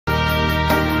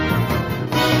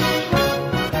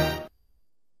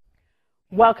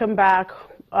Welcome back.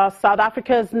 South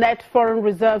Africa's net foreign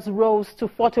reserves rose to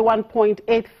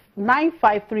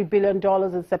 $41.8953 billion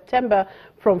in September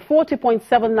from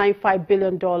 $40.795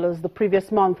 billion the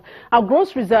previous month. Our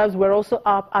gross reserves were also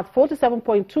up at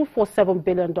 $47.247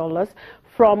 billion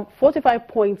from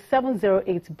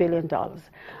 $45.708 billion.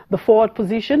 The forward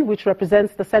position, which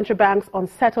represents the central bank's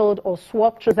unsettled or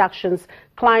swap transactions,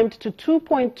 climbed to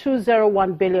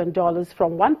 $2.201 billion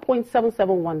from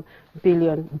 $1.771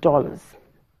 billion.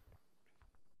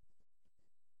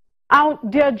 Our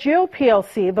Diageo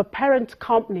PLC, the parent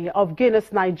company of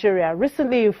Guinness Nigeria,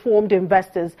 recently informed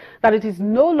investors that it is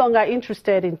no longer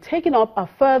interested in taking up a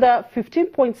further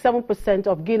 15.7%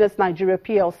 of Guinness Nigeria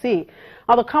PLC.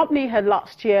 Now, the company had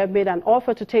last year made an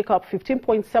offer to take up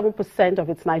 15.7% of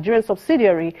its Nigerian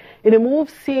subsidiary in a move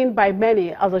seen by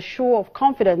many as a show of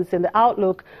confidence in the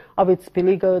outlook of its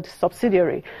beleaguered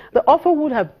subsidiary. The offer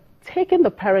would have taking the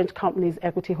parent company's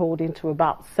equity holding to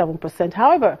about 7%.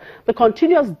 However, the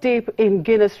continuous dip in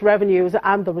Guinness revenues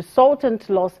and the resultant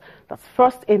loss, that's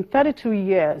first in 32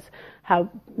 years,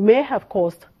 may have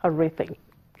caused a rethink.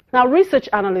 Now, research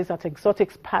analyst at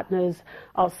Exotics Partners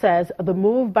says the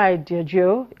move by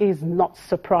Diageo is not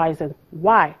surprising.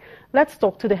 Why? Let's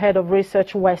talk to the head of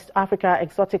research West Africa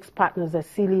Exotics Partners,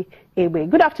 Esili Egbe.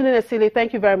 Good afternoon, Esili.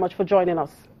 Thank you very much for joining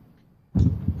us.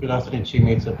 Good afternoon, Chime.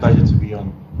 It's a pleasure to be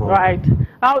on. Right.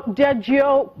 Now,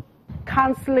 Diageo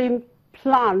cancelling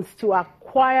plans to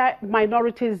acquire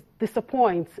minorities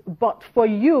disappoints, but for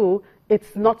you,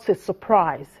 it's not a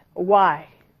surprise. Why?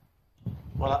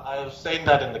 Well, I was saying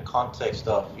that in the context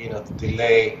of, the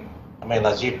delay. I mean,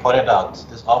 as you pointed out,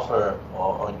 this offer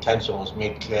or intention was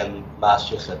made clear last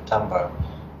year, September,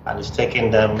 and it's taking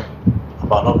them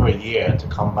about over a year to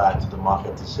come back to the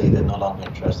market to say they're no longer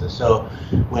interested. So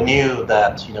we knew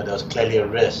that there was clearly a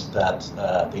risk that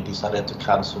they decided to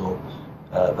cancel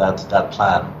that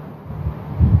plan.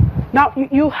 Now,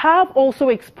 you have also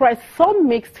expressed some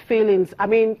mixed feelings. I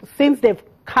mean, since they've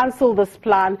cancelled this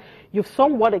plan, you've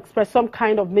somewhat expressed some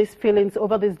kind of mixed feelings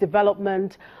over this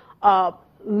development,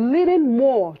 leaning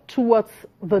more towards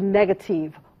the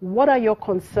negative. What are your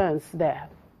concerns there?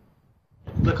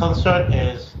 The concern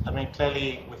is,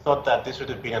 clearly we thought that this would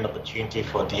have been an opportunity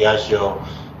for Diageo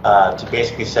to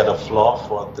basically set a floor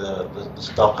for the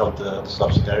stock of the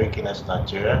subsidiary Guinness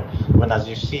Nigeria. When, as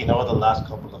you've seen over the last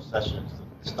couple of sessions,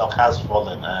 the stock has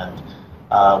fallen, and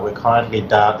we're currently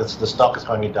down. The stock is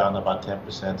currently down about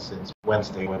 10% since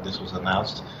Wednesday when this was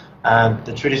announced. And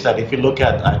the truth is that if you look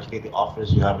at actually the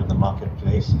offers you have in the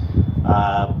marketplace,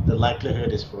 the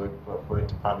likelihood is for it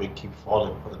to probably keep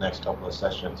falling for the next couple of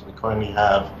sessions. We currently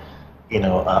have,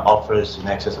 offers in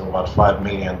excess of about 5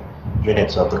 million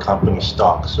units of the company's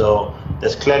stock. So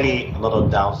there's clearly a lot of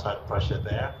downside pressure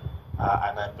there.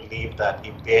 And I believe that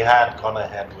if they had gone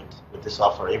ahead with this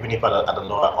offer, even if at a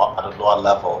lower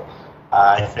level,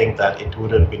 I think that it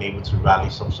would have been able to rally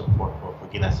some support for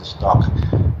Guinness's stock.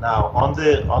 Now, on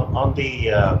the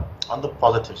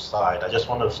positive side, I just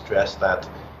want to stress that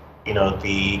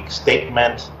the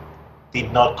statement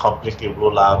did not completely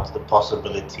rule out the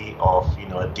possibility of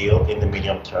a deal in the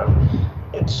medium term.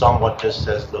 It somewhat just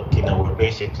says, look, we're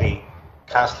basically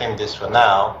canceling this for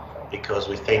now because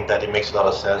we think that it makes a lot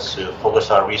of sense to focus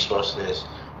our resources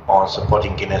on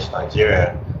supporting Guinness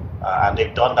Nigeria. And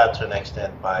they've done that to an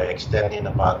extent by extending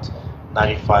about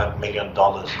 $95 million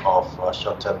of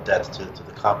short-term debt to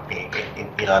the company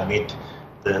amid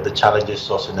the challenges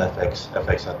sourcing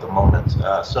FX at the moment.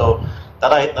 So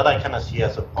that I kind of see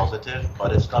as a positive,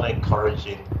 but it's not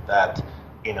encouraging that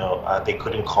they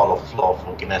couldn't call a floor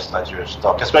for Guinness Nigeria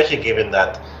stock, especially given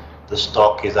that the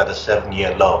stock is at a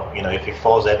 7-year low. If it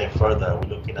falls any further, we're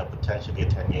looking at potentially a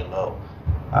 10-year low.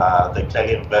 There are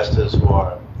clearly investors who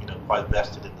are quite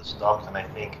vested in the stock, and I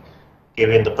think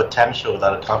given the potential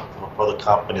that for the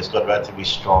company, it's got relatively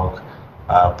strong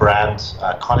brands,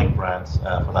 iconic brands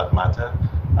for that matter.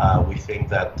 We think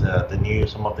that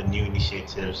some of the new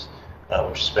initiatives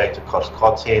with respect to cost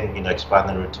cutting,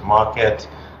 expanding route to market,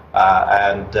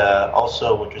 and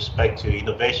also with respect to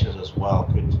innovations as well,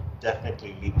 could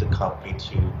definitely lead the company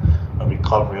to a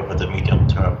recovery over the medium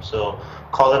term. So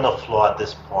calling a floor at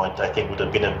this point, I think would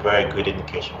have been a very good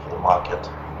indication for the market.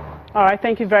 All right,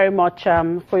 thank you very much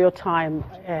for your time,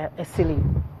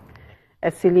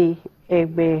 Esili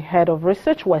Egbe, head of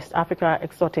research, West Africa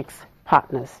Exotics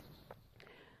Partners.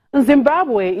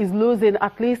 Zimbabwe is losing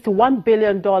at least $1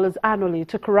 billion annually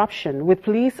to corruption, with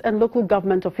police and local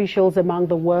government officials among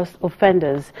the worst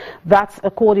offenders. That's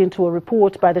according to a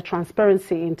report by the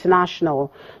Transparency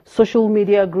International. Social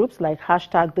media groups like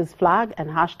 #ThisFlag and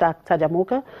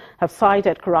 #Tajamuka have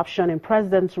cited corruption in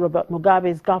President Robert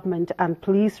Mugabe's government and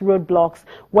police roadblocks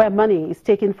where money is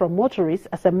taken from motorists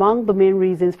as among the main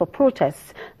reasons for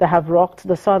protests that have rocked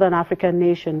the Southern African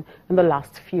nation in the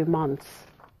last few months.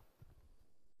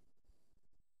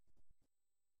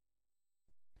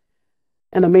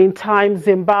 In the meantime,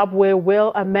 Zimbabwe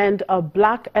will amend a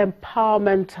black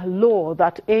empowerment law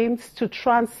that aims to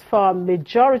transfer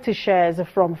majority shares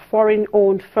from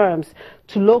foreign-owned firms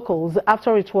to locals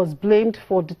after it was blamed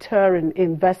for deterring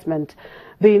investment.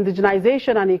 The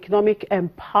Indigenization and Economic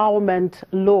Empowerment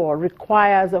Law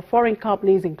requires foreign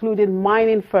companies, including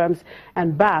mining firms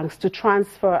and banks, to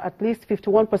transfer at least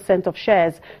 51% of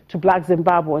shares to black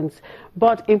Zimbabweans.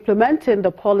 But implementing the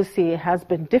policy has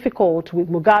been difficult, with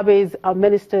Mugabe's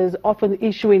ministers often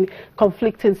issuing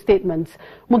conflicting statements.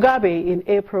 Mugabe in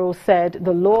April said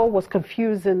the law was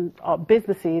confusing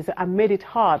businesses and made it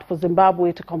hard for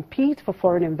Zimbabwe to compete for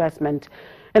foreign investment.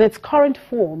 In its current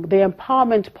form, the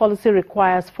empowerment policy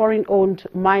requires foreign-owned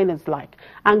miners like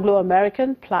Anglo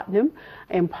American Platinum,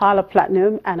 Impala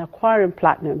Platinum and Aquarium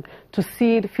Platinum to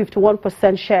cede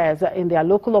 51% shares in their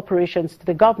local operations to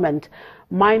the government,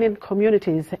 mining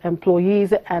communities,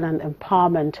 employees and an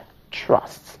empowerment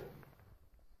trust.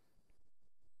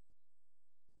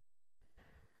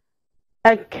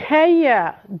 And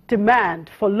Kenya demand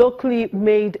for locally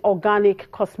made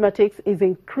organic cosmetics is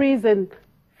increasing,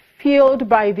 fueled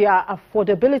by their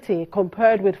affordability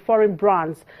compared with foreign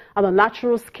brands and the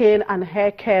natural skin and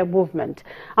hair care movement.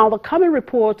 Now, the coming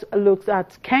report looks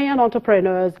at Kenyan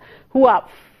entrepreneurs who are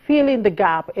filling the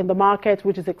gap in the market,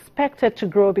 which is expected to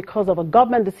grow because of a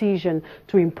government decision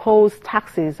to impose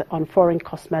taxes on foreign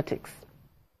cosmetics.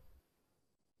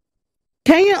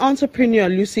 Kenyan entrepreneur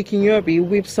Lucy Kinyobi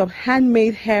whips up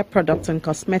handmade hair products and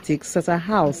cosmetics at her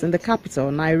house in the capital,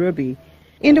 Nairobi.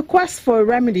 In the quest for a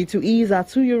remedy to ease her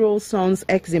 2-year-old son's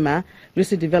eczema,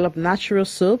 Lucy developed natural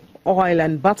soap, oil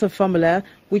and butter formula,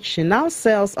 which she now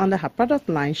sells under her product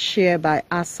line Share by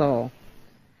Asol.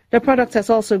 The product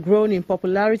has also grown in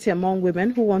popularity among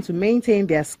women who want to maintain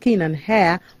their skin and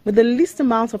hair with the least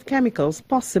amount of chemicals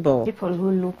possible. People who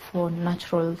look for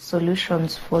natural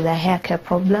solutions for their hair care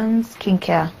problems,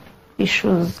 skincare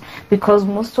issues, because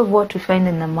most of what we find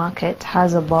in the market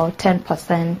has about 10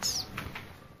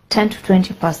 to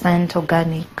 20%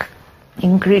 organic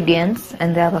ingredients,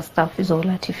 and the other stuff is all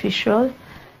artificial,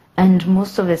 and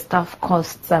most of the stuff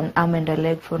costs an arm and a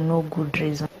leg for no good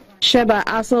reason. Share by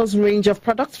Asol's range of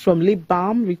products, from lip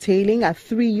balm retailing at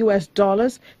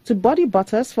 $3 to body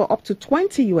butters for up to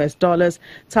 $20,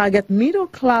 target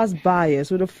middle-class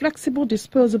buyers with a flexible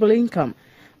disposable income.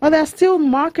 But they are still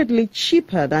markedly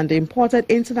cheaper than the imported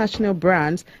international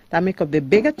brands that make up the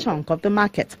bigger chunk of the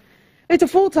market. It's a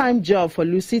full-time job for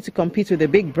Lucy to compete with the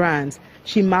big brands.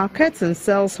 She markets and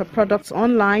sells her products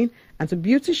online and to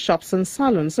beauty shops and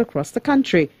salons across the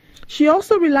country. She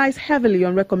also relies heavily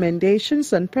on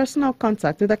recommendations and personal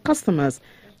contact with her customers,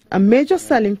 a major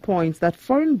selling point that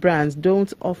foreign brands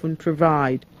don't often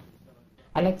provide.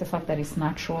 I like the fact that it's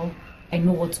natural. I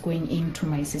know what's going into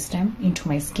my system, into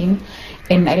my skin.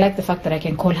 And I like the fact that I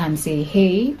can call her and say,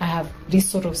 hey, I have this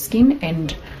sort of skin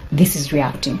and this is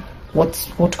reacting.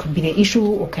 What could be the issue,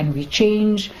 or can we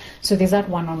change? So there's that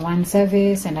one-on-one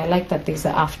service, and I like that there's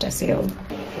the after sale.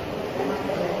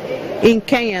 In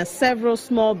Kenya, several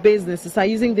small businesses are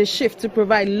using the shift to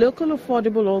provide local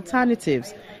affordable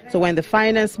alternatives. So when the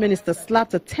finance minister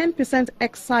slapped a 10%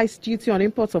 excise duty on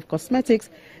imports of cosmetics,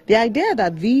 the idea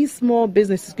that these small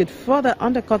businesses could further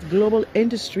undercut global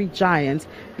industry giants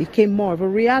became more of a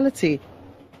reality.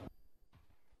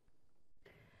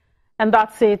 And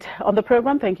that's it on the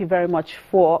program. Thank you very much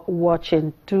for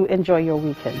watching. Do enjoy your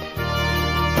weekend.